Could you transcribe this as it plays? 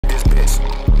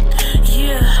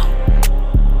Yeah.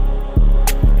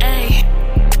 Ayy.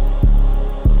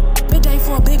 Big day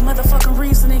for a big motherfucking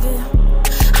reason, nigga.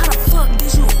 How the fuck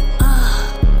did you?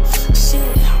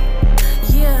 Shit.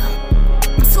 Yeah.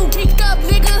 I'm too geeked up,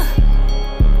 nigga.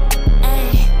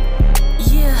 Ayy.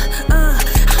 Yeah.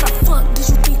 How the fuck did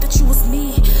you think that you was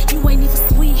me? You ain't even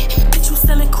sweet. Bitch, you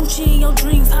selling coochie in your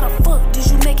dreams. How the fuck did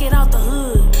you make it out the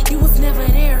hood? You was never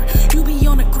there. You be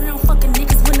on the ground fucking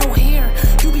niggas with no hair.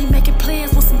 You be making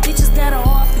plans with some bitches that are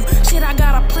off you. Shit, I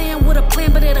got a plan with a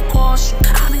plan, but it'll cost you.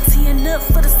 I've been teeing up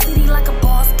for the city like a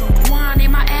boss do. Wine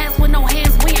in my ass with no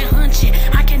hands, we ain't hunching.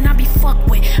 I cannot be fucked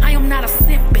with. I am not a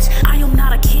simp, bitch. I am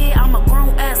not a kid, I'm a grown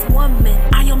ass woman.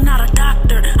 I am not a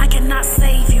doctor, I cannot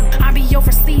save you. I be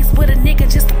overseas with a nigga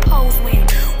just to pose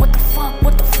with. What the fuck,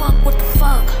 what the fuck, what the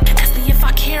fuck? Ask me if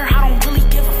I care, I don't really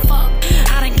give a fuck.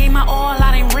 I done gave my all,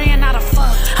 I done ran out of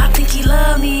fuck. I think he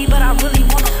love me, but I really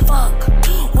wanna fuck.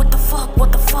 What the fuck,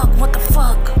 what the fuck, what the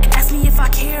fuck? Ask me if I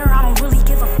care, I don't really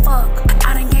give a fuck.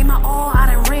 I done gave my all,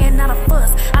 I done ran out of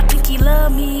fuss. I think he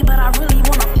love me, but I really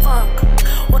wanna fuck.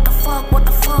 What the fuck, what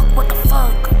the fuck, what the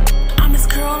fuck? I'm his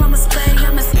girl, I'm his bae,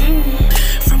 I'm his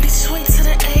From Detroit to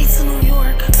the A to New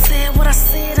York. Said what I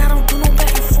said, I don't do no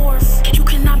back and forth. You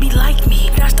cannot be like me,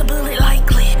 dodge the bullet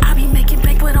likely. I be making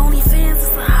bank with OnlyFans,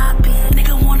 it's a hobby.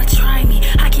 Nigga wanna try me,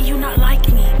 how can you not like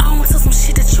me? I want to some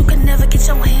shit that you can never get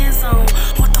your hands on.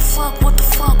 What the fuck, what the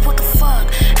fuck, what the fuck?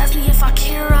 Ask me if I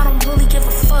care, I don't really give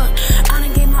a fuck. I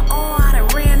done gave my all, I done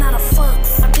ran out of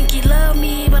fucks. I think he love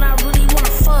me, but I really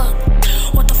wanna fuck.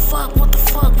 What the fuck, what the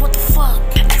fuck, what the fuck?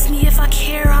 Ask me if I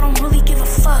care, I don't really give a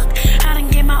fuck. I done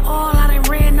gave my all, I done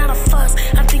ran out of fucks.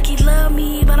 I think he love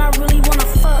me, but I really wanna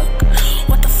fuck.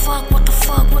 What the fuck, what the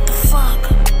fuck, what the fuck?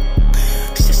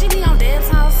 Should she be on Deb's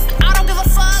house? I don't give a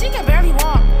fuck. She can barely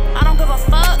walk. I don't give a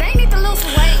fuck. They need to lose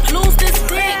some weight. Lose this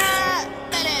dick.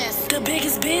 The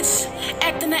biggest bitch,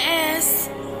 acting the ass.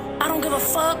 I don't give a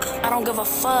fuck. I don't give a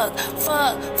fuck.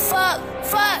 Fuck.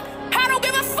 I don't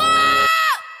give a fuck.